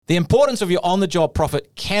The importance of your on-the-job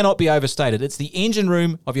profit cannot be overstated. It's the engine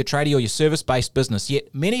room of your tradie or your service-based business,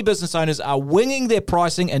 yet many business owners are winging their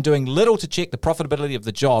pricing and doing little to check the profitability of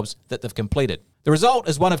the jobs that they've completed. The result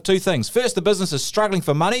is one of two things. First, the business is struggling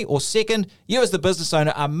for money, or second, you as the business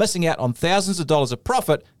owner are missing out on thousands of dollars of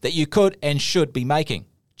profit that you could and should be making.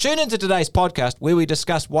 Tune into today's podcast where we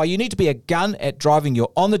discuss why you need to be a gun at driving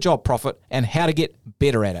your on-the-job profit and how to get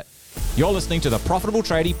better at it. You're listening to the Profitable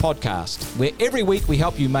Tradie Podcast, where every week we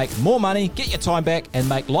help you make more money, get your time back, and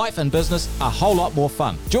make life and business a whole lot more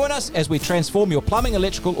fun. Join us as we transform your plumbing,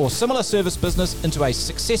 electrical, or similar service business into a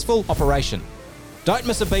successful operation. Don't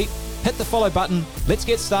miss a beat. Hit the follow button. Let's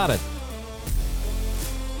get started.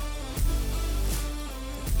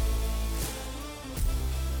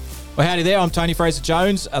 Well, howdy there. I'm Tony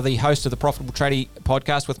Fraser-Jones, the host of the Profitable Tradie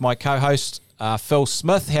Podcast with my co-host, Phil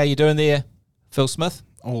Smith. How you doing there, Phil Smith?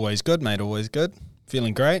 Always good, mate. Always good.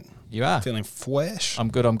 Feeling great. You are? Feeling fresh. I'm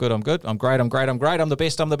good. I'm great. I'm great. I'm the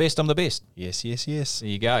best. I'm the best. Yes. There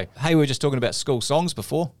you go. Hey, we were just talking about school songs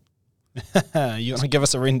before. You want to give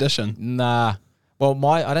us a rendition? Nah. Well,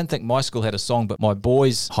 I don't think my school had a song, but my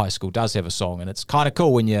boys' high school does have a song, and it's kind of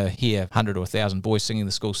cool when you hear 100 or 1,000 boys singing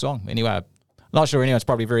the school song. Anyway, I'm not sure anyone's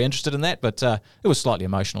probably very interested in that, but it was slightly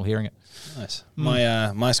emotional hearing it. Nice.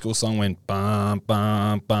 My school song went bum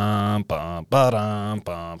bum bum bum ba-dum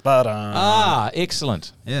bum ba-dum. Ah,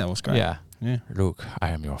 excellent. Yeah, it was great. Yeah. Yeah. Luke, I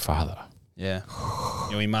am your father. Yeah.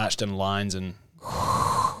 We marched in lines and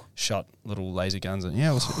shot little laser guns, and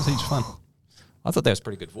it was heaps fun. I thought that was a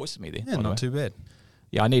pretty good voice of me there. Yeah, not too bad.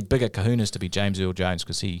 Yeah, I need bigger kahunas to be James Earl Jones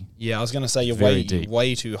because he... Yeah, I was going to say you're Very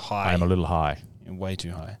way too high. I am a little high. You're way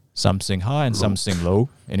too high. Some sing high and some sing low.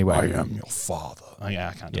 Anyway. I am your father. Oh, yeah,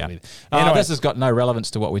 I can't do it either. Anyway, this has got no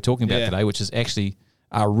relevance to what we're talking about today, which is actually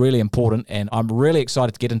really important, and I'm really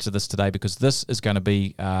excited to get into this today because this is going to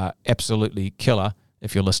be absolutely killer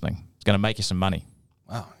if you're listening. It's going to make you some money.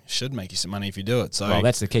 Wow, it should make you some money if you do it. So, well,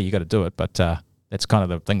 that's the key. You got to do it, but that's kind of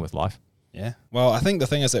the thing with life. Yeah. Well, I think the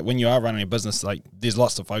thing is that when you are running a business, like there's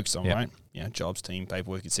lots to focus on, right? Jobs, team,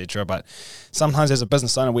 paperwork, etc. But sometimes as a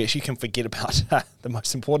business owner, we actually can forget about the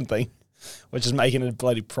most important thing, which is making a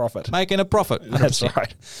bloody profit. Making a profit. 100%. That's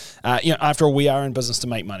right. After all, we are in business to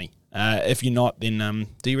make money. If you're not, then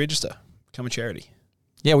deregister, become a charity.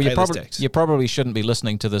 Yeah, well, you probably shouldn't be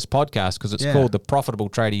listening to this podcast because it's called the Profitable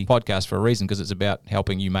Tradie Podcast for a reason, because it's about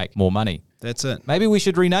helping you make more money. That's it. Maybe we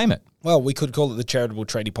should rename it. Well, we could call it the Charitable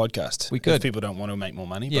Tradie Podcast. We could. If people don't want to make more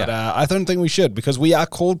money. Yeah. But I don't think we should, because we are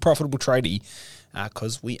called Profitable Tradie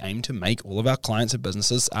because we aim to make all of our clients and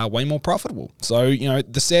businesses way more profitable. So,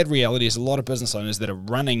 the sad reality is a lot of business owners that are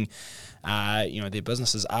running, their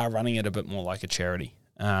businesses are running it a bit more like a charity.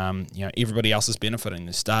 Everybody else is benefiting,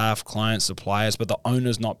 the staff, clients, suppliers, but the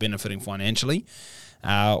owner's not benefiting financially,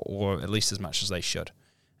 or at least as much as they should.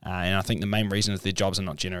 And I think the main reason is their jobs are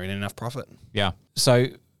not generating enough profit. Yeah. So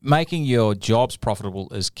making your jobs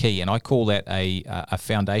profitable is key, and I call that a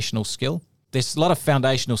foundational skill. There's a lot of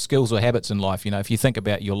foundational skills or habits in life. If you think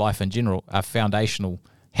about your life in general, a foundational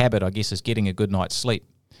habit, I guess, is getting a good night's sleep.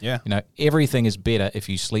 Yeah. Everything is better if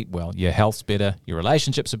you sleep well. Your health's better, your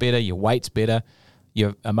relationships are better, your weight's better,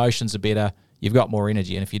 your emotions are better, you've got more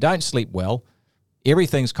energy. And if you don't sleep well,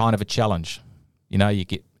 everything's kind of a challenge. You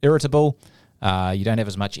get irritable, you don't have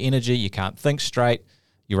as much energy, you can't think straight,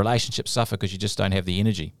 your relationships suffer because you just don't have the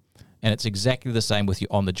energy. And it's exactly the same with your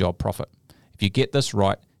on-the-job profit. If you get this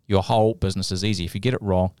right, your whole business is easy. If you get it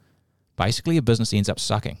wrong, basically your business ends up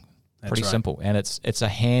sucking. Pretty simple. And it's a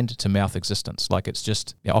hand-to-mouth existence. Like it's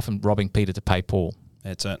just often robbing Peter to pay Paul.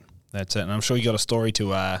 That's it. And I'm sure you got a story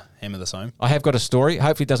to hammer this home. I have got a story.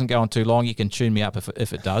 Hopefully it doesn't go on too long. You can tune me up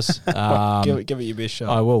if it does. Give it your best shot.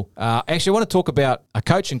 I will. Actually, I want to talk about a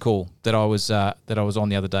coaching call that I was on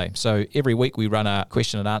the other day. So every week we run a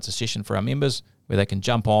question and answer session for our members where they can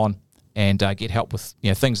jump on and get help with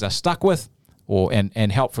things they're stuck with,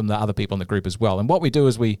 and help from the other people in the group as well. And what we do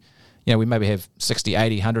is we maybe have 60,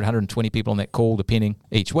 80, 100, 120 people on that call depending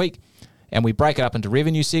each week, and we break it up into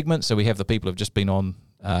revenue segments. So we have the people who've just been on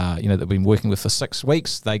that we've been working with for 6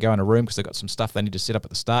 weeks. They go in a room because they've got some stuff they need to set up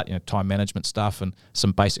at the start, time management stuff and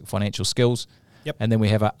some basic financial skills. Yep. And then we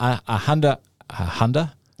have under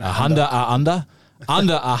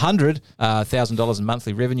 $100,000 in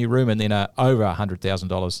monthly revenue room, and then over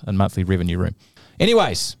 $100,000 in monthly revenue room.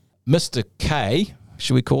 Anyways, Mr. K,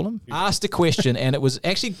 should we call him, asked a question, and it was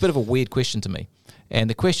actually a bit of a weird question to me. And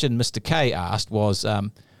the question Mr. K asked was,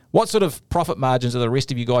 what sort of profit margins are the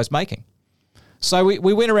rest of you guys making? So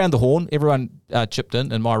we went around the horn. Everyone chipped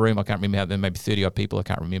in my room. I can't remember how there maybe 30 odd people. I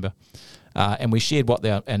can't remember. And we shared what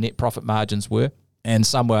our net profit margins were. and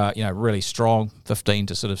some were, really strong, 15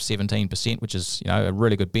 to sort of 17%, which is, a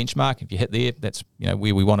really good benchmark. If you hit there, that's, where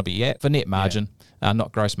we want to be at for net margin,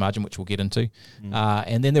 not gross margin, which we'll get into.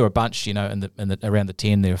 And then there were a bunch, in the around the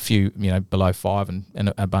 10, there were a few, below 5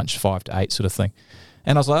 and a bunch 5 to 8 sort of thing.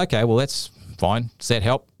 And I was like, okay, well, that's fine. Does that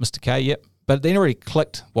help, Mr. K? Yep. But then already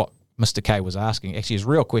clicked what Mr. K was asking. Actually, his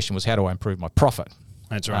real question was, how do I improve my profit?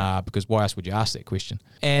 That's right. Because why else would you ask that question?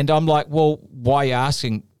 And I'm like, well, why are you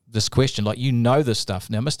asking this question? Like, this stuff.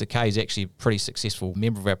 Now, Mr. K is actually a pretty successful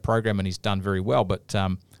member of our program and he's done very well. But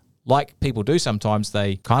like people do sometimes,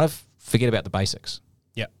 they kind of forget about the basics.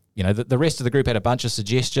 Yeah. The rest of the group had a bunch of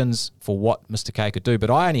suggestions for what Mr. K could do, but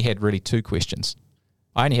I only had really 2 questions.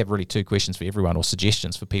 I only have really 2 questions for everyone, or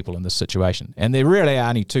suggestions for people in this situation. And there really are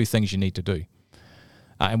only 2 things you need to do.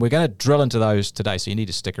 And we're going to drill into those today, so you need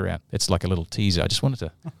to stick around. It's like a little teaser. I just wanted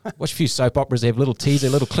to watch a few soap operas. They have a little teaser, a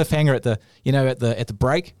little cliffhanger at the, at the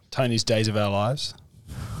break. Tony's Days of Our Lives.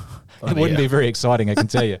 It wouldn't be very exciting, I can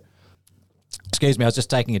tell you. Excuse me, I was just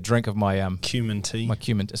taking a drink of my cumin tea. My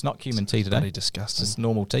cumin. It's not cumin tea today. Bloody disgusting. It's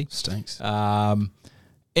normal tea. Stinks.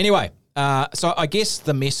 Anyway, so I guess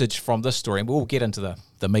the message from this story, and we'll get into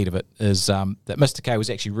the meat of it, is that Mr. K was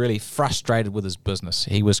actually really frustrated with his business.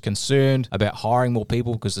 He was concerned about hiring more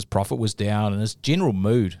people because his profit was down, and his general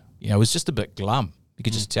mood, was just a bit glum. You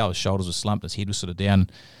could just tell his shoulders were slumped, his head was sort of down.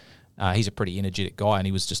 He's a pretty energetic guy, and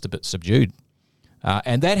he was just a bit subdued.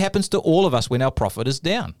 And that happens to all of us when our profit is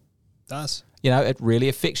down. It does. It really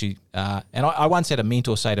affects you. And I once had a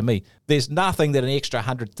mentor say to me, there's nothing that an extra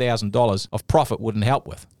 $100,000 of profit wouldn't help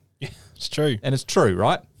with. Yeah, it's true. And it's true,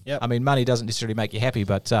 right? Yep. I mean, money doesn't necessarily make you happy,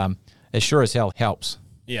 but it sure as hell helps.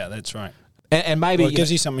 Yeah, that's right. And maybe... Well, it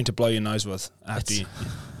gives you something to blow your nose with after you...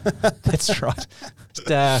 That's right.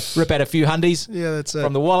 Just rip out a few hundies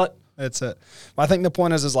from the wallet. That's it. But I think the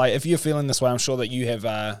point is like, if you're feeling this way, I'm sure that you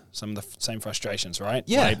have some of the same frustrations, right?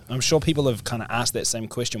 Yeah. Like, I'm sure people have kind of asked that same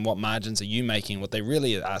question, what margins are you making? What they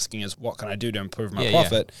really are asking is, what can I do to improve my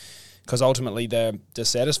profit? Because ultimately they're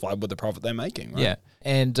dissatisfied with the profit they're making, right? Yeah.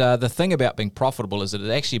 And the thing about being profitable is that it's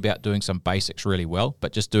actually about doing some basics really well,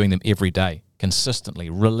 but just doing them every day, consistently,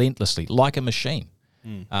 relentlessly, like a machine.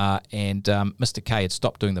 And Mr. K had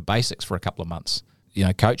stopped doing the basics for a couple of months.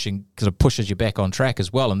 Coaching kind of pushes you back on track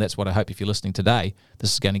as well, and that's what I hope if you're listening today,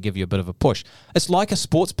 this is going to give you a bit of a push. It's like a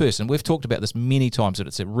sports person. We've talked about this many times, but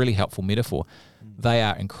it's a really helpful metaphor. They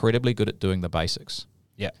are incredibly good at doing the basics.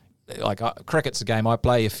 Yeah. Like cricket's a game I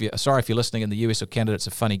play. Sorry if you're listening in the US or Canada, it's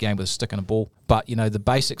a funny game with a stick and a ball. But the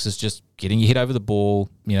basics is just getting your head over the ball,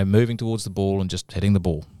 moving towards the ball and just hitting the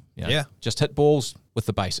ball. Just hit balls with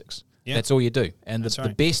the basics. Yeah. That's all you do. And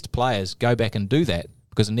the best players go back and do that,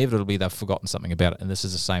 because inevitably they've forgotten something about it, and this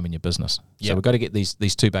is the same in your business. So we've got to get these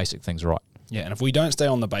 2 basic things right. Yeah, and if we don't stay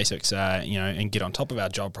on the basics, and get on top of our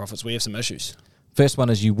job profits, we have some issues. First one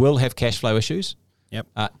is you will have cash flow issues. Yep.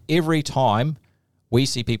 Every time we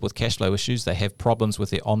see people with cash flow issues, they have problems with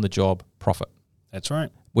their on-the-job profit. That's right.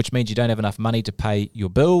 Which means you don't have enough money to pay your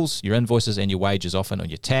bills, your invoices, and your wages often, or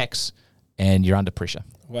your tax, and you're under pressure.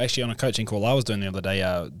 Well, actually, on a coaching call I was doing the other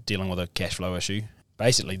day, dealing with a cash flow issue,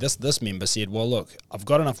 basically this member said, well, look, I've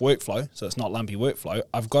got enough workflow, so it's not lumpy workflow.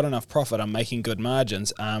 I've got enough profit. I'm making good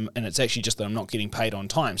margins, and it's actually just that I'm not getting paid on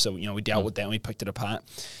time. So, we dealt with that and we picked it apart.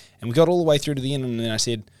 And we got all the way through to the end, and then I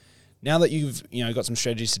said, now that you've got some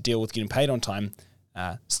strategies to deal with getting paid on time,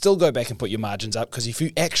 still go back and put your margins up, because if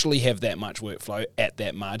you actually have that much workflow at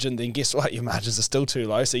that margin, then guess what? Your margins are still too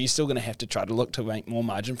low. So you're still going to have to try to look to make more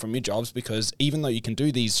margin from your jobs, because even though you can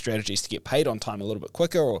do these strategies to get paid on time a little bit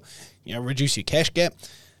quicker, or reduce your cash gap,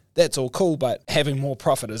 that's all cool, but having more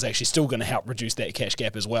profit is actually still going to help reduce that cash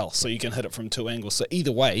gap as well. So you can hit it from 2 angles. So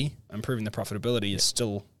either way, improving the profitability is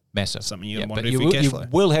still massive. Something you want to do for your cash flow. You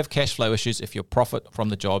will have cash flow issues if your profit from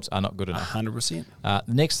the jobs are not good enough. 100%.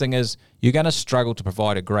 The next thing is you're going to struggle to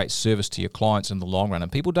provide a great service to your clients in the long run,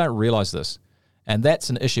 and people don't realize this. And that's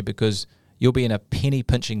an issue because you'll be in a penny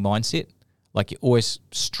pinching mindset. Like, you're always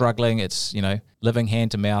struggling. It's, living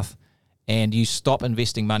hand to mouth, and you stop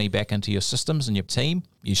investing money back into your systems and your team.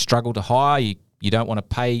 You struggle to hire. You don't want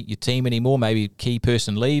to pay your team anymore. Maybe a key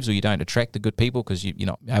person leaves, or you don't attract the good people because you're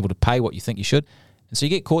not able to pay what you think you should. And so you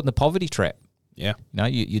get caught in the poverty trap. Yeah.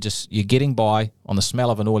 You're getting by on the smell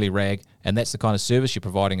of an oily rag, and that's the kind of service you're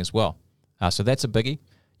providing as well. So that's a biggie.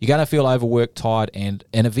 You're going to feel overworked, tired, and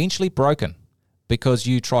eventually broken, because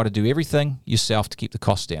you try to do everything yourself to keep the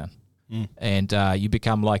costs down. And you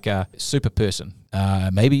become like a super person.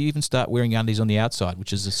 Maybe you even start wearing undies on the outside,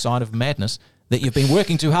 which is a sign of madness that you've been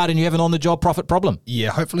working too hard and you have an on-the-job profit problem.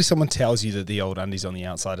 Yeah, hopefully someone tells you that the old undies on the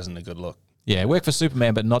outside isn't a good look. Yeah, work for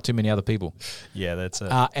Superman, but not too many other people. Yeah, that's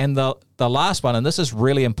it. And the last one, and this is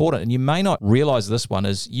really important, and you may not realize this one,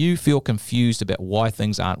 is you feel confused about why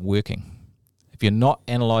things aren't working. If you're not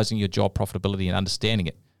analyzing your job profitability and understanding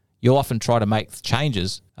it, you'll often try to make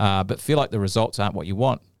changes, but feel like the results aren't what you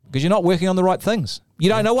want because you're not working on the right things. You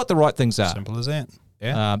don't know what the right things are. Simple as that.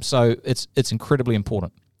 Yeah. So it's incredibly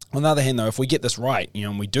important. On the other hand, though, if we get this right,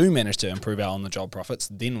 and we do manage to improve our on-the-job profits,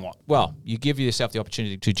 then what? Well, you give yourself the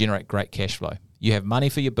opportunity to generate great cash flow. You have money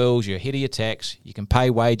for your bills, you're ahead of your tax, you can pay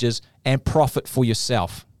wages and profit for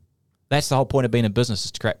yourself. That's the whole point of being in business,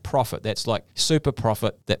 is to create profit. That's like super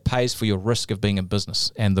profit that pays for your risk of being in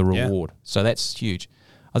business and the reward. Yeah. So that's huge.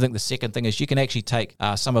 I think the second thing is you can actually take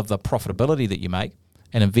some of the profitability that you make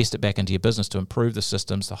and invest it back into your business to improve the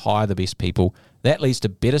systems, to hire the best people. That leads to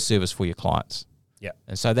better service for your clients. Yeah.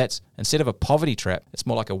 And so that's, instead of a poverty trap, it's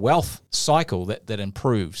more like a wealth cycle that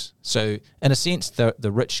improves. So in a sense,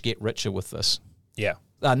 the rich get richer with this. Yeah.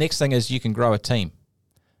 Next thing is you can grow a team.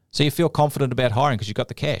 So you feel confident about hiring because you've got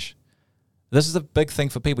the cash. This is a big thing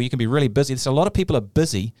for people. You can be really busy. So a lot of people are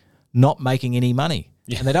busy not making any money.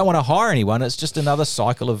 Yeah. And they don't want to hire anyone. It's just another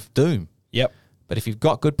cycle of doom. Yep. But if you've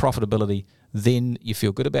got good profitability, then you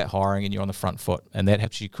feel good about hiring and you're on the front foot, and that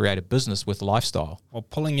helps you create a business with lifestyle. Well,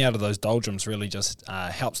 pulling out of those doldrums really just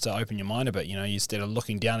helps to open your mind a bit. Instead of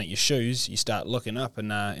looking down at your shoes, you start looking up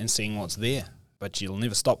and seeing what's there. But you'll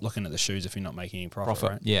never stop looking at the shoes if you're not making any profit.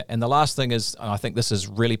 Right? Yeah. And the last thing is, and I think this is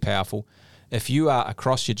really powerful, if you are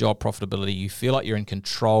across your job profitability, you feel like you're in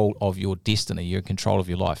control of your destiny, you're in control of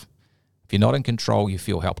your life. If you're not in control, you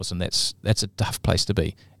feel helpless, and that's a tough place to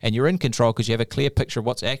be. And you're in control because you have a clear picture of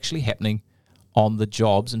what's actually happening on the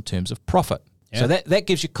jobs in terms of profit. Yeah. So that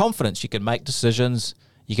gives you confidence. You can make decisions,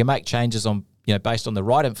 you can make changes on based on the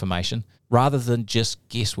right information rather than just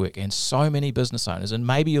guesswork. And so many business owners, and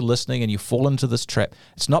maybe you're listening and you fall into this trap,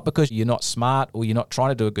 it's not because you're not smart or you're not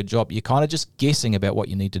trying to do a good job. You're kind of just guessing about what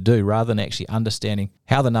you need to do rather than actually understanding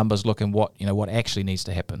how the numbers look and what actually needs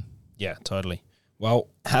to happen. Yeah, totally. Well,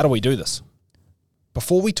 how do we do this?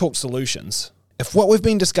 Before we talk solutions, if what we've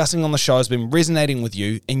been discussing on the show has been resonating with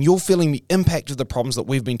you and you're feeling the impact of the problems that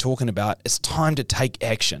we've been talking about, it's time to take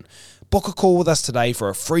action. Book a call with us today for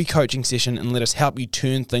a free coaching session and let us help you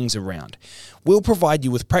turn things around. We'll provide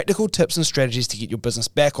you with practical tips and strategies to get your business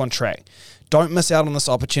back on track. Don't miss out on this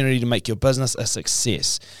opportunity to make your business a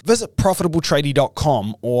success. Visit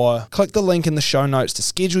profitabletradie.com or click the link in the show notes to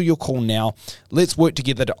schedule your call now. Let's work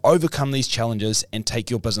together to overcome these challenges and take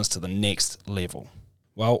your business to the next level.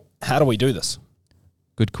 Well, how do we do this?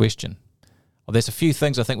 Good question. Well, there's a few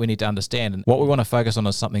things I think we need to understand, and what we want to focus on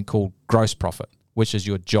is something called gross profit, which is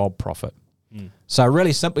your job profit. So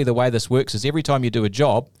really simply the way this works is every time you do a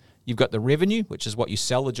job, you've got the revenue, which is what you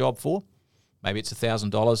sell the job for. Maybe it's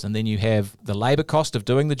 $1,000, and then you have the labor cost of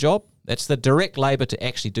doing the job. That's the direct labor to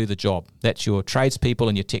actually do the job. That's your tradespeople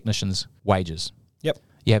and your technicians' wages. Yep.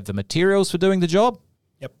 You have the materials for doing the job.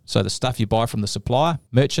 Yep. So the stuff you buy from the supplier,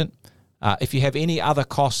 merchant. If you have any other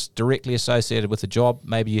costs directly associated with the job,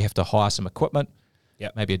 maybe you have to hire some equipment,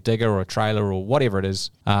 maybe a digger or a trailer or whatever it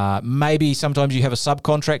is. Maybe sometimes you have a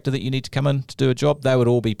subcontractor that you need to come in to do a job. They would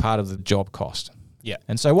all be part of the job cost. Yeah.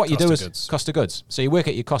 And so what you do is cost of goods. So you work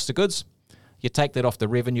at your cost of goods, you take that off the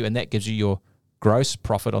revenue, and that gives you your gross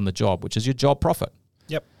profit on the job, which is your job profit.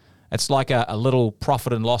 Yep. It's like a little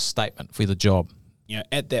profit and loss statement for the job.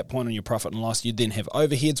 At that point on your profit and loss, you'd then have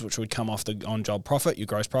overheads, which would come off the on-job profit, your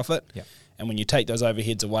gross profit. Yep. And when you take those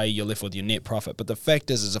overheads away, you're left with your net profit. But the fact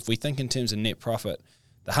is if we think in terms of net profit,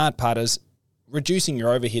 the hard part is reducing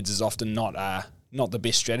your overheads is often not the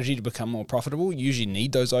best strategy to become more profitable. You usually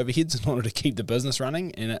need those overheads in order to keep the business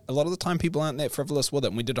running. And a lot of the time, people aren't that frivolous with it.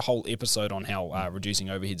 And we did a whole episode on how reducing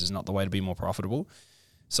overheads is not the way to be more profitable.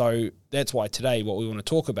 So that's why today what we want to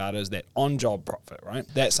talk about is that on-job profit, right?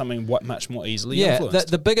 That's something much more easily influenced.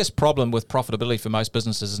 The biggest problem with profitability for most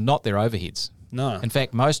businesses is not their overheads. No. In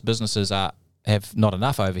fact, most businesses have not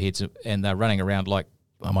enough overheads, and they're running around like,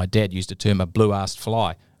 my dad used a term, a blue-assed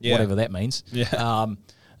fly, whatever that means. Yeah.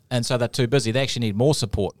 And so they're too busy. They actually need more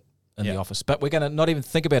support in the office. But we're going to not even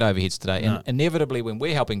think about overheads today. No. And inevitably, when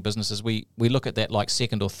we're helping businesses, we look at that like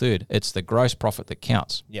second or third. It's the gross profit that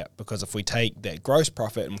counts. Yeah, because if we take that gross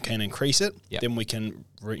profit and can increase it, then we can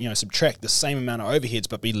subtract the same amount of overheads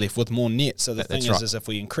but be left with more net. So the thing is if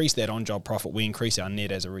we increase that on-job profit, we increase our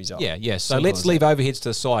net as a result. Yeah. So let's leave overheads to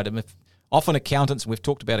the side. And often accountants, we've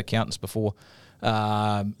talked about accountants before,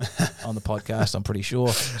 on the podcast, I'm pretty sure.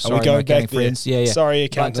 Sorry, are we going back friends? Yeah. Sorry,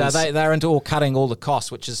 accountants. But they're into cutting all the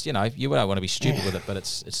costs, which is, you don't want to be stupid with it, but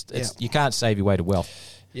it's you can't save your way to wealth.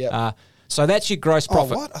 Yeah. So that's your gross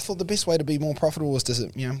profit. Oh, what? I thought the best way to be more profitable was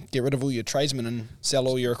to get rid of all your tradesmen and sell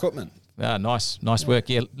all your equipment. Nice work.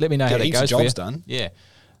 Yeah, let me know how that heaps of goes for you. jobs done. Yeah.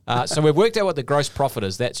 So we've worked out what the gross profit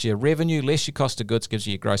is. That's your revenue less your cost of goods gives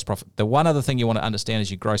you your gross profit. The one other thing you want to understand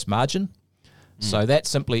is your gross margin. So that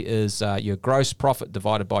simply is your gross profit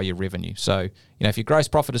divided by your revenue. So, if your gross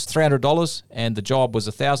profit is $300 and the job was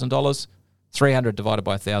 $1,000, 300 divided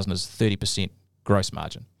by 1,000 is 30% gross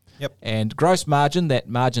margin. Yep. And gross margin, that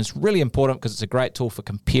margin is really important because it's a great tool for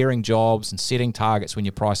comparing jobs and setting targets when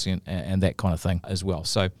you're pricing and that kind of thing as well.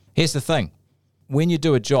 So here's the thing. When you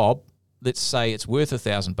do a job, let's say it's worth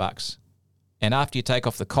 $1,000, and after you take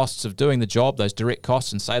off the costs of doing the job, those direct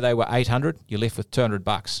costs, and say they were $800, you're left with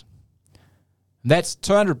 $200. And that's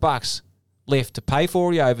 $200 left to pay for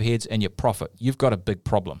all your overheads and your profit. You've got a big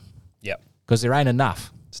problem. Yep. Because there ain't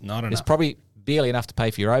enough. It's not enough. There's probably barely enough to pay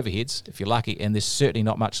for your overheads if you're lucky, and there's certainly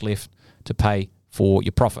not much left to pay for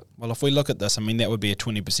your profit. Well, if we look at this, that would be a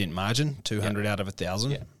 20% margin, 200 out of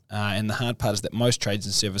 1,000. Yeah. And the hard part is that most trades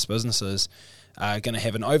and service businesses are going to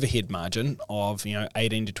have an overhead margin of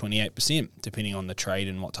 18 to 28%, depending on the trade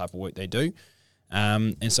and what type of work they do.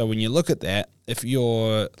 And so when you look at that, if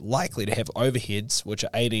you're likely to have overheads, which are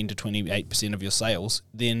 18 to 28% of your sales,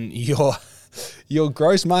 then your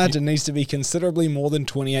gross margin needs to be considerably more than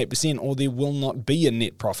 28%, or there will not be a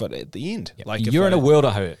net profit at the end. Yep. You're in a world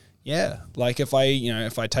of hurt. Yeah, like if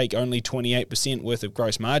I take only 28% worth of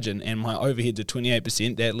gross margin and my overheads are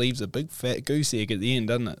 28%, that leaves a big fat goose egg at the end,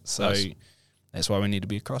 doesn't it? So that's why we need to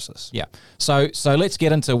be across this. Yeah. So let's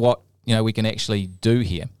get into what we can actually do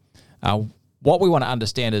here. What we want to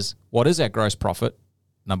understand is what is our gross profit.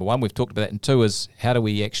 Number one, we've talked about that, and two is how do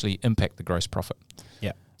we actually impact the gross profit.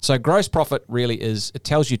 Yeah. So gross profit really it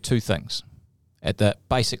tells you two things at the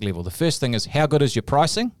basic level. The first thing is how good is your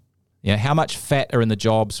pricing? How much fat are in the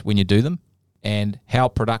jobs when you do them, and how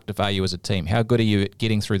productive are you as a team? How good are you at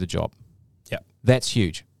getting through the job? Yeah. That's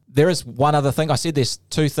huge. There is one other thing. I said there's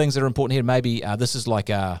two things that are important here. Maybe this is like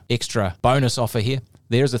a extra bonus offer here.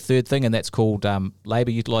 There's a third thing, and that's called labor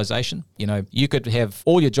utilization. You could have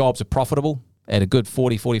all your jobs are profitable at a good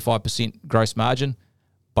 40-45% gross margin,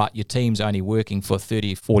 but your team's only working for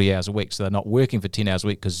 30, 40 hours a week, so they're not working for 10 hours a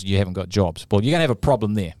week because you haven't got jobs. Well, you're going to have a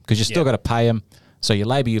problem there because you've still got to pay them. So your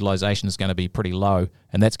labor utilization is going to be pretty low,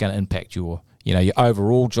 and that's going to impact your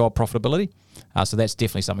overall job profitability. So that's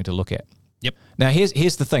definitely something to look at. Yep. Now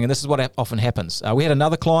here's the thing, and this is what often happens. We had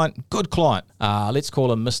another client, good client. Let's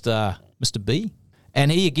call him Mr. B,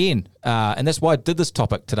 and he again, and that's why I did this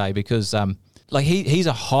topic today because he's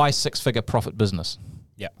a high six-figure profit business.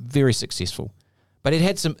 Yeah. Very successful, but he'd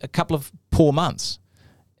had a couple of poor months,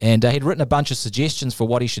 and he'd written a bunch of suggestions for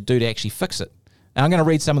what he should do to actually fix it. And I'm going to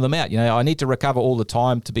read some of them out. I need to recover all the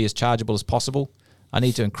time to be as chargeable as possible. I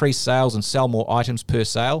need to increase sales and sell more items per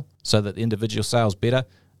sale so that the individual sales better.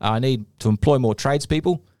 I need to employ more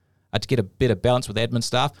tradespeople to get a better balance with admin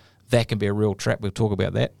staff. That can be a real trap. We'll talk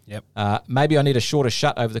about that. Yep. Maybe I need a shorter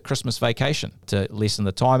shut over the Christmas vacation to lessen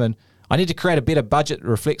the time. And I need to create a better budget that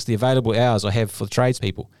reflects the available hours I have for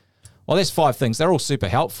tradespeople. Well, there's 5 things. They're all super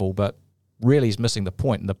helpful, but really he's missing the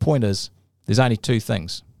point. And the point is there's only 2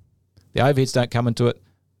 things. The overheads don't come into it.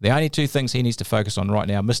 The only 2 things he needs to focus on right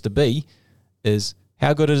now, Mr. B, is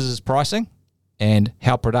how good is his pricing and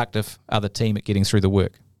how productive are the team at getting through the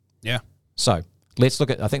work. Yeah. So let's look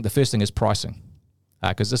at, I think the first thing is pricing,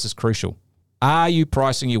 because this is crucial. Are you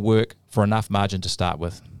pricing your work for enough margin to start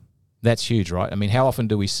with? That's huge, right? How often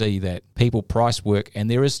do we see that people price work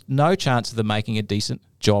and there is no chance of them making a decent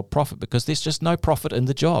job profit because there's just no profit in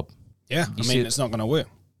the job? Yeah. It's not going to work.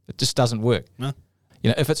 It just doesn't work. No.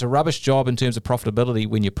 If it's a rubbish job in terms of profitability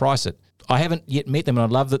when you price it, I haven't yet met them, and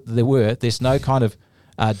I'd love that there's no kind of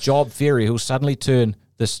job fairy who'll suddenly turn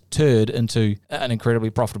this turd into an incredibly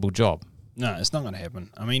profitable job. No, it's not going to happen.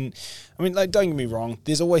 Don't get me wrong.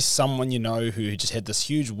 There's always someone who just had this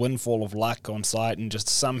huge windfall of luck on site and just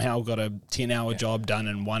somehow got a 10-hour job done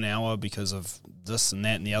in 1 hour because of this and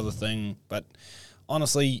that and the other thing. But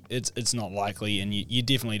honestly, it's not likely, and you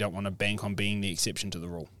definitely don't want to bank on being the exception to the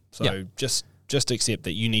rule. So just accept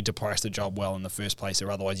that you need to price the job well in the first place, or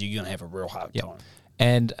otherwise you're going to have a real hard time.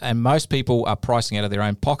 And most people are pricing out of their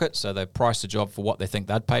own pocket, so they price the job for what they think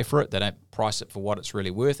they'd pay for it. They don't price it for what it's really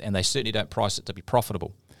worth, and they certainly don't price it to be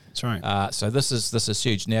profitable. That's right. So this is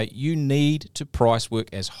huge. Now, you need to price work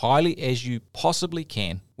as highly as you possibly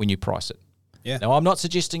can when you price it. Yeah. Now, I'm not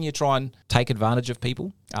suggesting you try and take advantage of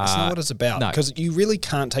people. That's not what it's about. No. Because you really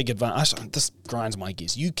can't take advantage. This grinds my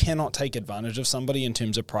gears. You cannot take advantage of somebody in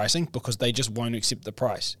terms of pricing because they just won't accept the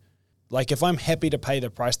price. Like, if I'm happy to pay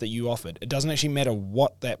the price that you offered, it doesn't actually matter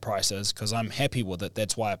what that price is because I'm happy with it.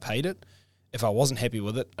 That's why I paid it. If I wasn't happy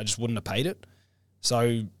with it, I just wouldn't have paid it.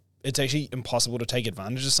 So it's actually impossible to take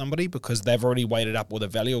advantage of somebody because they've already weighted up with a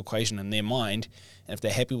value equation in their mind. And if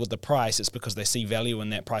they're happy with the price, it's because they see value in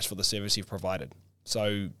that price for the service you've provided.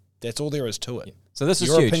 So that's all there is to it. So this is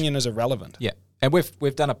your huge. opinion is irrelevant. Yeah. And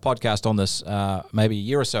we've done a podcast on this maybe a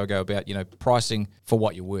year or so ago about, pricing for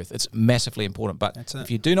what you're worth. It's massively important. But if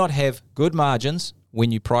you do not have good margins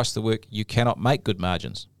when you price the work, you cannot make good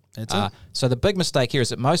margins. That's it. So the big mistake here is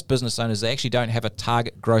that most business owners, they actually don't have a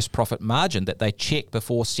target gross profit margin that they check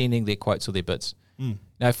before sending their quotes or their bids.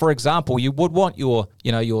 Now, for example, you would want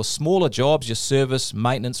your smaller jobs, your service,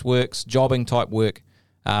 maintenance works, jobbing type work.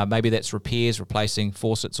 Maybe that's repairs, replacing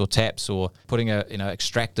faucets or taps, or putting a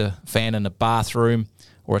extractor fan in a bathroom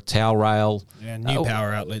or a towel rail. Yeah, new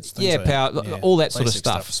power outlets. All that sort of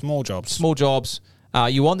stuff. Small jobs. Small jobs.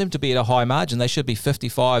 You want them to be at a high margin. They should be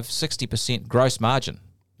 55, 60% gross margin.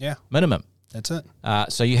 Yeah. Minimum. That's it.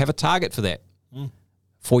 So you have a target for that.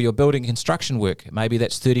 For your building construction work, maybe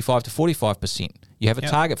that's 35 to 45%. You have a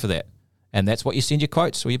target for that. And that's what you send your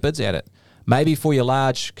quotes or your bids out at. Maybe for your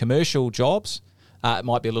large commercial jobs, it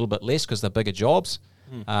might be a little bit less because they're bigger jobs.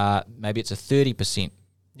 Maybe it's a 30%.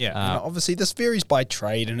 Yeah, obviously this varies by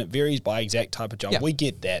trade and it varies by exact type of job. We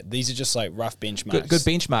get that. These are just like rough benchmarks. Good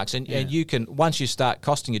benchmarks. And you can, once you start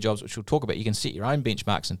costing your jobs, which we'll talk about, you can set your own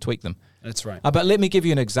benchmarks and tweak them. That's right. But let me give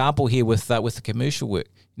you an example here with the commercial work.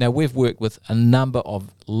 Now, we've worked with a number of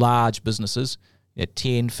large businesses,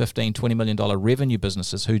 $10, $15, $20 million revenue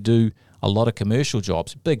businesses who do a lot of commercial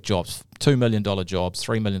jobs, big jobs, $2 million jobs,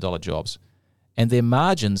 $3 million jobs. And their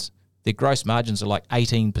margins, their gross margins are like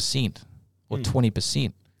 18% or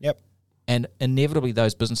 20%. Yep. And inevitably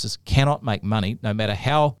those businesses cannot make money no matter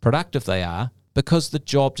how productive they are because the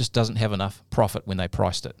job just doesn't have enough profit when they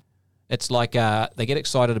priced it. It's like they get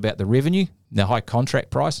excited about the revenue, the high contract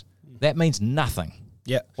price. That means nothing.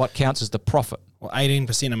 Yeah. What counts is the profit. Well,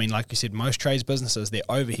 18%, I mean, like you said, most trades businesses, their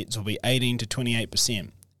overheads will be 18 to 28%.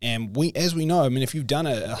 And as we know, I mean, if you've done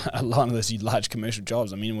a lot of these large commercial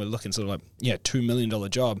jobs, I mean, we're looking sort of like, $2 million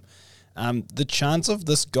job. The chance of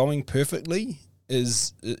this going perfectly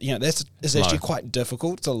is actually quite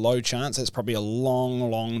difficult. It's a low chance. It's probably a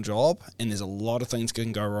long job, and there's a lot of things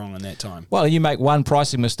can go wrong in that time. Well, you make one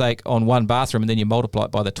pricing mistake on one bathroom, and then you multiply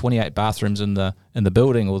it by the 28 bathrooms in the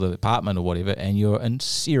building or the apartment or whatever, and you're in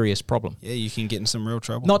serious problem. Yeah, you can get in some real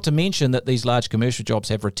trouble. Not to mention that these large commercial jobs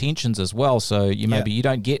have retentions as well, so you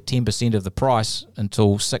don't get 10% of the price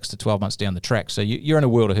until 6 to 12 months down the track. So you're in a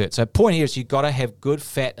world of hurt. So point here is you've got to have good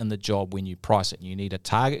fat in the job when you price it. You need a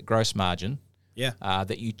target gross margin.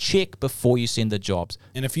 That you check before you send the jobs.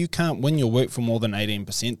 And if you can't win your work for more than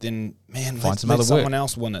 18%, then, man, let someone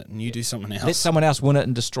else win it and you do something else. Let someone else win it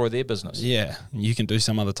and destroy their business. Yeah, you can do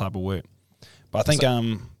some other type of work. But I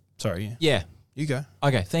think, sorry. Yeah. You go.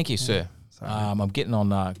 Okay, thank you, sir. I'm getting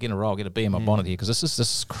a roll, get a bee in my bonnet here because this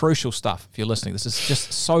is crucial stuff. If you're listening, this is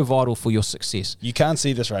just so vital for your success. You can't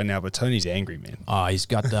see this right now, but Tony's angry, man. Oh, he's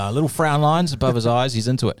got little frown lines above his eyes. He's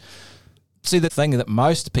into it. See, the thing that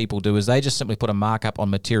most people do is they just simply put a markup on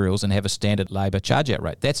materials and have a standard labour charge-out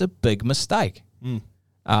rate. That's a big mistake.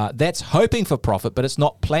 That's hoping for profit, but it's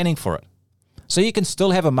not planning for it. So you can still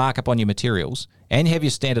have a markup on your materials and have your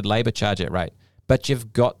standard labour charge-out rate, but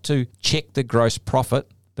you've got to check the gross profit,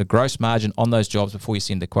 the gross margin on those jobs before you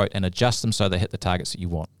send the quote and adjust them so they hit the targets that you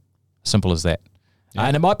want. Simple as that. Yeah.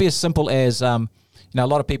 And it might be as simple as, a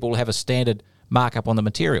lot of people will have a standard markup on the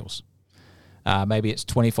materials. Maybe it's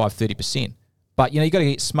 25, 30%. But, you got to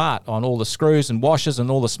get smart on all the screws and washers and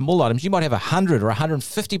all the small items. You might have 100 or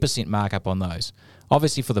 150% markup on those.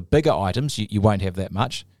 Obviously, for the bigger items, you won't have that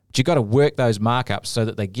much. But you've got to work those markups so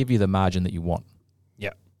that they give you the margin that you want.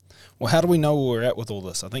 Yeah. Well, how do we know where we're at with all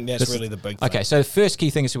this? I think that's really the big thing. Okay, so the first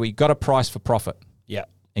key thing is you've got to price for profit. Yeah.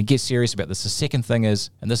 And get serious about this. The second thing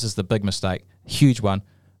is, and this is the big mistake, huge one,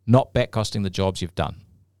 not back costing the jobs you've done.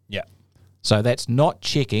 Yeah. So that's not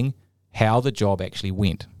checking how the job actually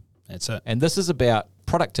went. That's it. And this is about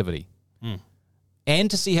productivity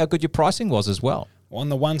and to see how good your pricing was as well. On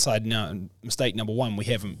the one side, now, mistake number one, we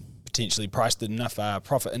haven't potentially priced enough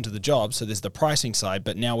profit into the job. So there's the pricing side,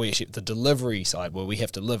 but now we're actually at the delivery side where we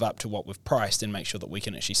have to live up to what we've priced and make sure that we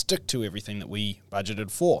can actually stick to everything that we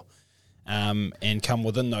budgeted for. And come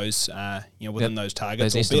within those, those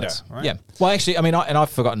targets or better, right? Yeah. Well, actually, I've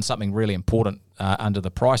forgotten something really important under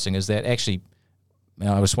the pricing is that actually,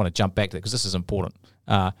 I just want to jump back to that because this is important.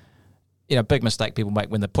 big mistake people make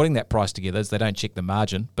when they're putting that price together is they don't check the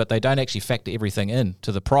margin, but they don't actually factor everything in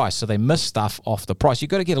to the price. So they miss stuff off the price. You've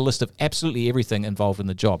got to get a list of absolutely everything involved in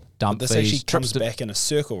the job. Dump this fees, actually comes back in a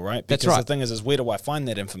circle, right? Because That's right. the thing is where do I find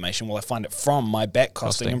that information? Well, I find it from my back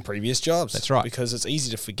costing in previous jobs. That's right. Because it's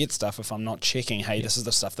easy to forget stuff if I'm not checking, hey, this is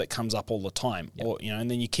the stuff that comes up all the time. Or, and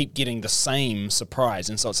then you keep getting the same surprise.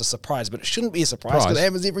 And so it's a surprise, but it shouldn't be a surprise because it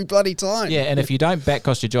happens every bloody time. Yeah, and if you don't back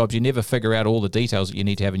cost your jobs, you never figure out all the details that you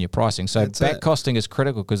need to have in your pricing. So back costing is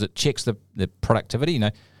critical because it checks the productivity.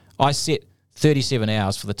 I set 37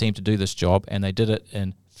 hours for the team to do this job, and they did it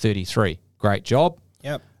in 33. Great job.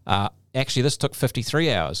 Yep. Actually, this took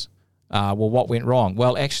 53 hours. Well, what went wrong?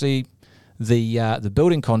 Well, actually, the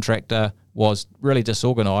building contractor was really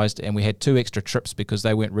disorganised, and we had 2 extra trips because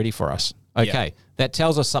they weren't ready for us. Okay, that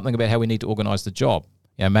tells us something about how we need to organise the job.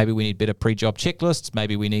 Maybe we need better pre-job checklists.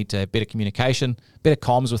 Maybe we need to have better communication, better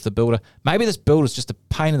comms with the builder. Maybe this builder's just a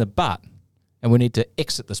pain in the butt, and we need to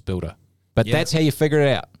exit this builder. But that's how you figure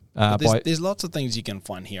it out. There's lots of things you can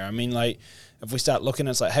find here. I mean, like, if we start looking,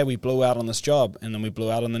 it's like, hey, we blew out on this job, and then we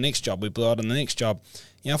blew out on the next job. We blew out on the next job.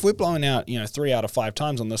 If we're blowing out, 3 out of 5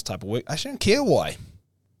 times on this type of work, I shouldn't care why.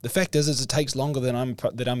 The fact is it takes longer than I'm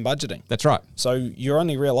budgeting. That's right. So your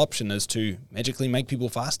only real option is to magically make people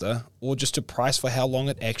faster, or just to price for how long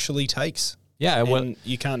it actually takes. Yeah, and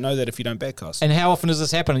you can't know that if you don't back cost. And how often does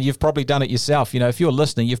this happen? And you've probably done it yourself. If you're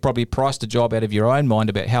listening, you've probably priced a job out of your own mind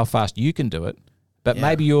about how fast you can do it. But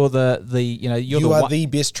maybe you're the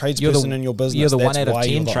best tradesperson in your business. You're the 1 out of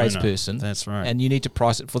 10 tradesperson. That's right. And you need to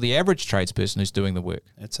price it for the average tradesperson who's doing the work.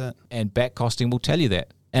 That's it. And back costing will tell you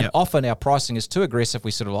that. And often our pricing is too aggressive.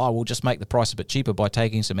 We sort of, we'll just make the price a bit cheaper by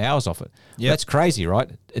taking some hours off it. That's crazy, right?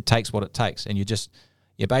 It takes what it takes. And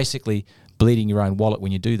you're basically bleeding your own wallet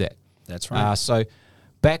when you do that. That's right. So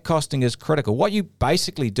back costing is critical. What you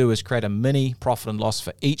basically do is create a mini profit and loss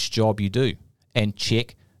for each job you do and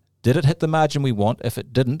check, did it hit the margin we want? If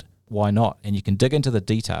it didn't, why not? And you can dig into the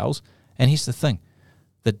details. And here's the thing.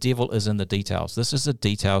 The devil is in the details. This is a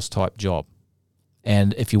details type job.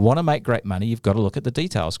 And if you want to make great money, you've got to look at the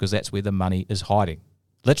details because that's where the money is hiding.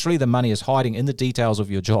 Literally, the money is hiding in the details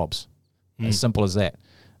of your jobs. As simple as that.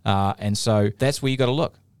 And so that's where you got to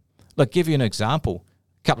look. Look, give you an example.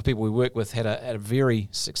 A couple of people we work with had a very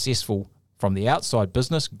successful, from the outside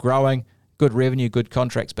business, growing, good revenue, good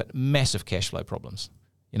contracts, but massive cash flow problems.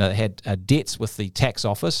 They had debts with the tax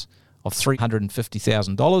office of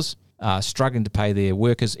 $350,000, struggling to pay their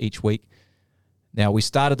workers each week. Now, we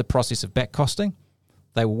started the process of back costing.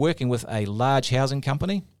 They were working with a large housing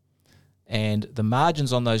company, and the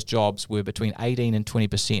margins on those jobs were between 18 and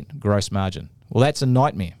 20% gross margin. Well, that's a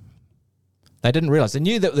nightmare. They didn't realize. They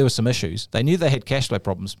knew that there were some issues. They knew they had cash flow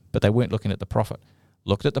problems, but they weren't looking at the profit.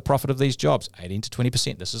 Looked at the profit of these jobs, 18 to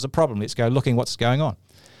 20%. This is a problem. Let's go looking what's going on.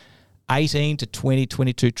 18 to 20,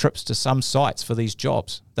 22 trips to some sites for these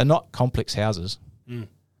jobs. They're not complex houses.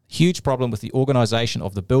 Huge problem with the organisation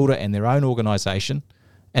of the builder and their own organisation,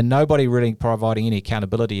 and nobody really providing any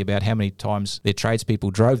accountability about how many times their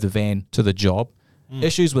tradespeople drove the van to the job.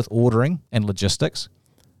 Issues with ordering and logistics.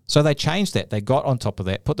 So they changed that. They got on top of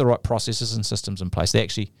that, put the right processes and systems in place. They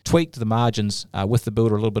actually tweaked the margins with the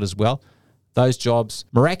builder a little bit as well. Those jobs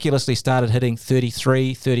miraculously started hitting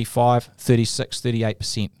 33, 35, 36,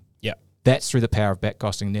 38%. Yeah. That's through the power of back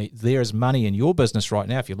costing. There is money in your business right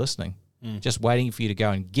now if you're listening, just waiting for you to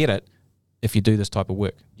go and get it if you do this type of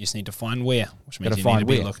work. You just need to find where, which means you need to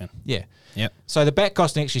be looking. Yeah. Yep. So the back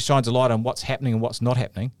costing actually shines a light on what's happening and what's not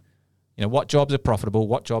happening. What jobs are profitable,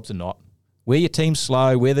 what jobs are not, where your team's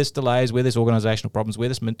slow, where there's delays, where there's organisational problems, where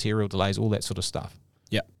there's material delays, all that sort of stuff.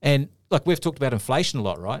 Yeah. And look, we've talked about inflation a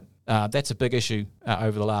lot, right? That's a big issue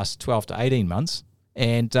over the last 12 to 18 months.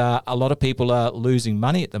 And a lot of people are losing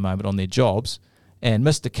money at the moment on their jobs. And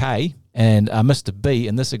Mr. K and Mr. B,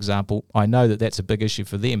 in this example, I know that that's a big issue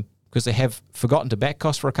for them because they have forgotten to back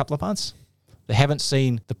cost for a couple of months. They haven't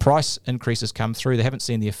seen the price increases come through. They haven't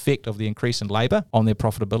seen the effect of the increase in labour on their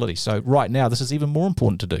profitability. So right now, this is even more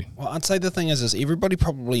important to do. Well, I'd say the thing is everybody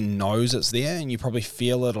probably knows it's there and you probably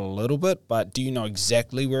feel it a little bit, but do you know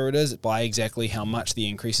exactly where it is, by exactly how much the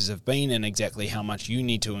increases have been and exactly how much you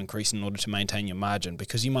need to increase in order to maintain your margin?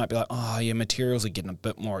 Because you might be like, materials are getting a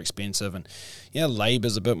bit more expensive and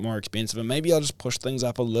labour's a bit more expensive and maybe I'll just push things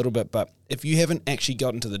up a little bit. But if you haven't actually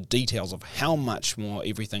gotten to the details of how much more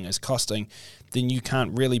everything is costing, then you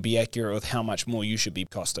can't really be accurate with how much more you should be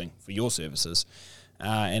costing for your services.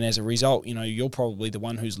 And as a result, you're probably the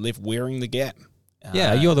one who's left wearing the gap.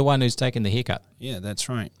 You're the one who's taking the haircut. Yeah, that's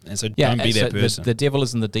right. And so don't be that person. The devil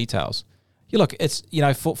is in the details. Look, it's,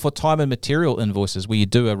 for time and material invoices where you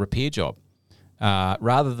do a repair job,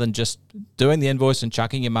 rather than just doing the invoice and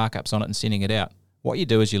chucking your markups on it and sending it out, what you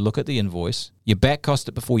do is you look at the invoice, you back cost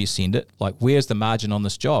it before you send it. Like, where's the margin on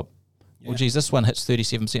this job? Yeah. Well, geez, this one hits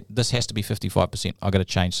 37%. This has to be 55%. I've got to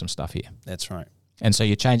change some stuff here. That's right. And so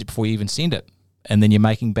you change it before you even send it. And then you're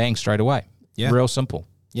making bang straight away. Yeah. Real simple.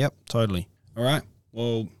 Yep, totally. All right.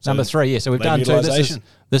 Well, number 3, yeah. So we've done 2.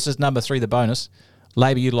 This is number 3, the bonus,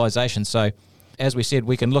 labour utilisation. So as we said,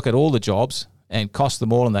 we can look at all the jobs and cost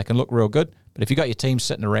them all, and they can look real good. But if you've got your team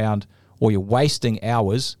sitting around or you're wasting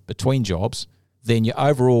hours between jobs, then your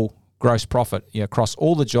overall gross profit across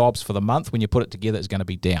all the jobs for the month when you put it together is going to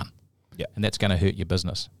be down. Yeah. And that's going to hurt your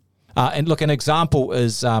business. And look, an example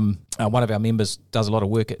is one of our members does a lot of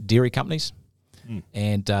work at dairy companies,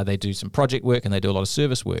 and they do some project work and they do a lot of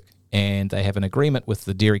service work. And they have an agreement with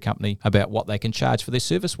the dairy company about what they can charge for their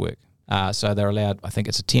service work. So they're allowed, I think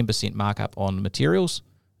it's a 10% markup on materials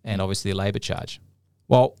and obviously a labour charge.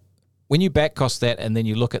 Well, when you back cost that and then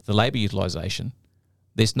you look at the labour utilisation,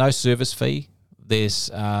 there's no service fee.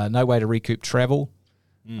 There's no way to recoup travel.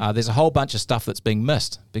 There's a whole bunch of stuff that's being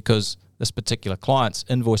missed because this particular client's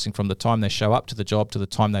invoicing from the time they show up to the job to the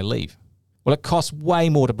time they leave. Well, it costs way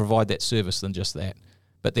more to provide that service than just that.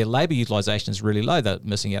 But their labour utilisation is really low. They're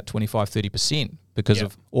missing out 25-30% because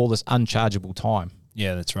of all this unchargeable time.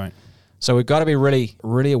 Yeah, that's right. So we've got to be really,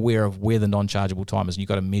 really aware of where the non-chargeable time is, and you've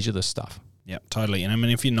got to measure this stuff. Yeah, totally. And I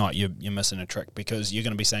mean, if you're not, you're missing a trick, because you're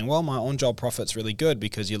going to be saying, well, my on-job profit's really good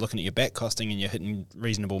because you're looking at your back costing and you're hitting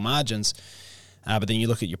reasonable margins. But then you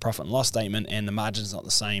look at your profit and loss statement and the margin's not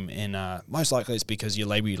the same. And most likely it's because your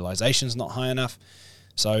labour utilisation's not high enough.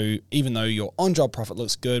 So even though your on-job profit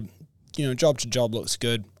looks good, job to job looks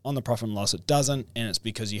good, on the profit and loss it doesn't, and it's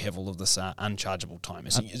because you have all of this unchargeable time.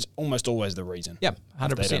 It's almost always the reason. Yeah,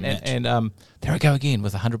 100%. And there I go again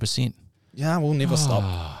with 100%. Yeah, we'll never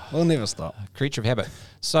stop. We'll never stop. Creature of habit.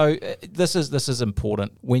 So this is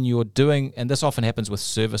important when you're doing, and this often happens with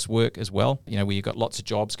service work as well, where you've got lots of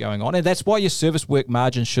jobs going on. And that's why your service work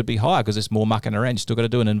margins should be higher, because there's more mucking around. You still got to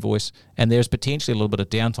do an invoice, and there's potentially a little bit of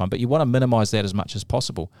downtime, but you want to minimize that as much as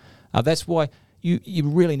possible. That's why you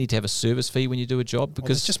really need to have a service fee when you do a job,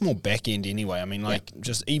 because it's just more back end anyway. I mean,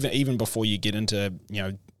 just even before you get into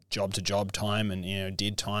job to job time and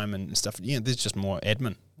dead time and stuff, there's just more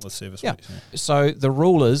admin with service work. So the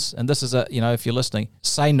rule is, and this is if you're listening,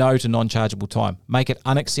 say no to non-chargeable time. Make it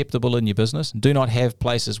unacceptable in your business. Do not have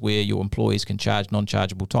places where your employees can charge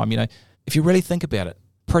non-chargeable time. If you really think about it,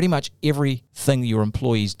 pretty much everything your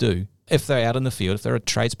employees do, if they're out in the field, if they're a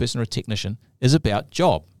tradesperson or a technician, is about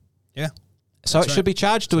job. Yeah. So it should be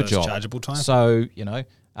charged to a job. Chargeable time. So,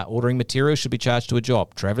 ordering materials should be charged to a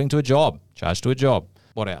job. Traveling to a job, charged to a job.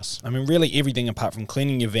 What else? I mean, really everything apart from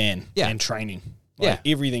cleaning your van and training.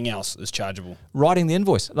 Everything else is chargeable. Writing the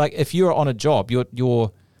invoice. Like, if you're on a job,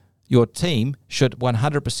 your team should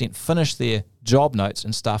 100% finish their job notes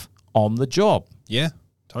and stuff on the job. Yeah,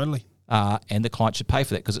 totally. And the client should pay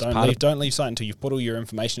for that, because it's part of... Don't leave site until you've put all your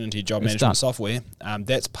information into your job management software.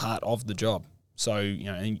 That's part of the job. So,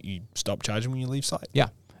 and you stop charging when you leave site. Yeah.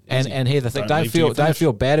 And here's the thing, don't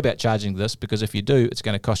feel bad about charging this, because if you do, it's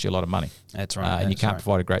going to cost you a lot of money. That's right. And you can't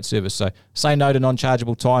provide a great service. So say no to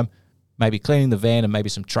non-chargeable time, maybe cleaning the van and maybe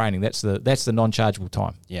some training. That's the non-chargeable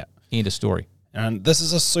time. Yeah. End of story. And this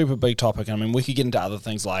is a super big topic. I mean, we could get into other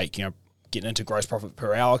things like, getting into gross profit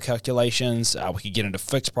per hour calculations. We could get into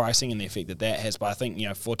fixed pricing and the effect that has. But I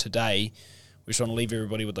think, for today, we just want to leave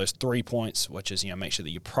everybody with those 3 points, which is, make sure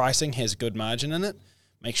that your pricing has good margin in it.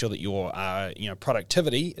 Make sure that your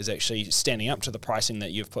productivity is actually standing up to the pricing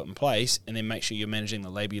that you've put in place, and then make sure you're managing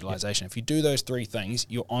the labour utilisation. If you do those 3 things,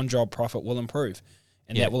 your on-job profit will improve,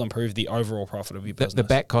 and that will improve the overall profit of your business. The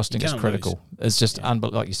back costing is critical. It's just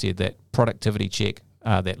like you said, that productivity check,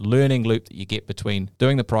 that learning loop that you get between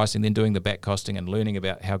doing the pricing, then doing the back costing, and learning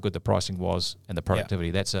about how good the pricing was and the productivity.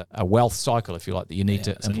 Yeah. That's a wealth cycle, if you like, that you need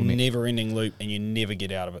to implement. It's a never-ending loop, and you never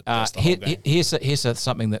get out of it. That's the whole game. Here's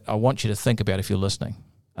something that I want you to think about if you're listening.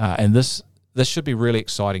 And this should be really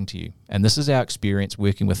exciting to you. And this is our experience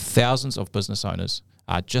working with thousands of business owners,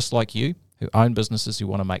 just like you, who own businesses who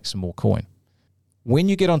want to make some more coin. When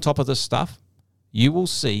you get on top of this stuff, you will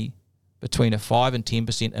see between a 5 and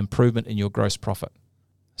 10% improvement in your gross profit.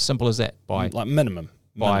 Simple as that. Minimum.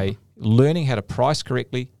 By learning how to price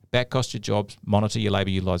correctly, back cost your jobs, monitor your labour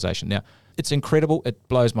utilisation. Now, it's incredible. It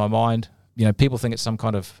blows my mind. People think it's some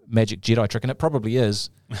kind of magic Jedi trick, and it probably is,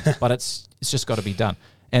 but it's just got to be done.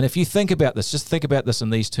 And if you think about this, just think about this in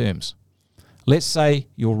these terms. Let's say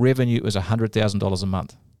your revenue is $100,000 a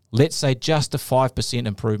month. Let's say just a 5%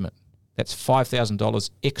 improvement. That's $5,000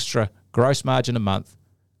 extra gross margin a month,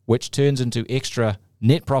 which turns into extra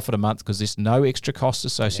net profit a month because there's no extra costs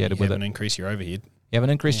associated with it. You haven't increased your overhead. You haven't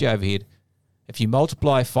increased your overhead. If you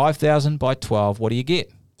multiply 5,000 by 12, what do you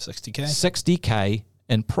get? 60K. 60K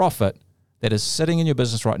in profit that is sitting in your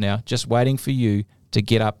business right now, just waiting for you to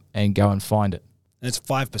get up and go and find it. And it's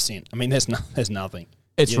 5%. I mean, there's nothing.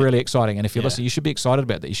 It's really exciting. And if you're listening, you should be excited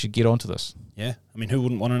about that. You should get onto this. Yeah. I mean, who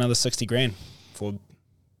wouldn't want another 60 grand for...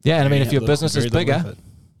 Yeah, and I mean, if your business is bigger,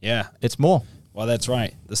 it's more. Well, that's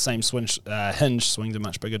right. The same hinge swings a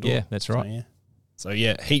much bigger door. Yeah, that's right. So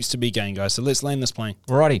heaps to be gained, guys. So let's land this plane.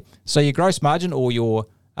 Alrighty. So your gross margin or your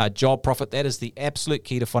job profit, that is the absolute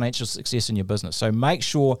key to financial success in your business. So make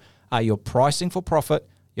sure you're pricing for profit,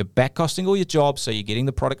 you're back costing all your jobs, so you're getting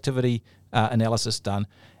the productivity analysis done,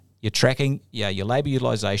 you're tracking your labor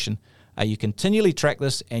utilization, you continually track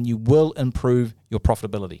this and you will improve your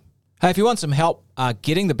profitability. Hey, if you want some help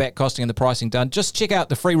getting the back costing and the pricing done, just check out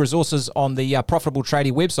the free resources on the Profitable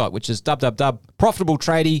Tradie website, which is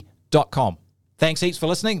www.profitabletradie.com. Thanks heaps for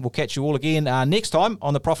listening. We'll catch you all again next time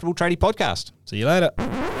on the Profitable Tradie podcast. See you later.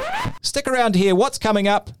 Stick around to hear what's coming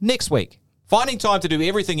up next week. Finding time to do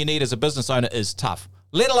everything you need as a business owner is tough,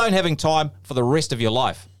 let alone having time for the rest of your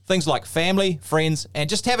life. Things like family, friends, and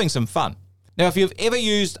just having some fun. Now, if you've ever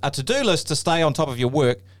used a to-do list to stay on top of your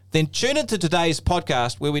work, then tune into today's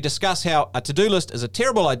podcast where we discuss how a to-do list is a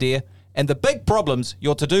terrible idea and the big problems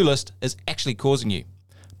your to-do list is actually causing you.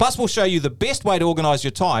 Plus, we'll show you the best way to organize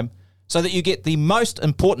your time so that you get the most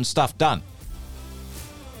important stuff done.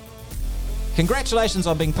 Congratulations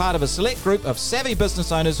on being part of a select group of savvy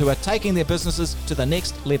business owners who are taking their businesses to the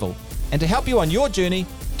next level. And to help you on your journey,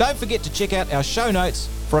 don't forget to check out our show notes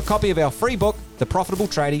for a copy of our free book, The Profitable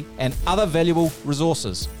Tradie, and other valuable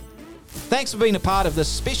resources. Thanks for being a part of this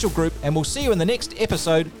special group, and we'll see you in the next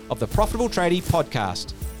episode of the Profitable Tradie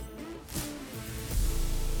podcast.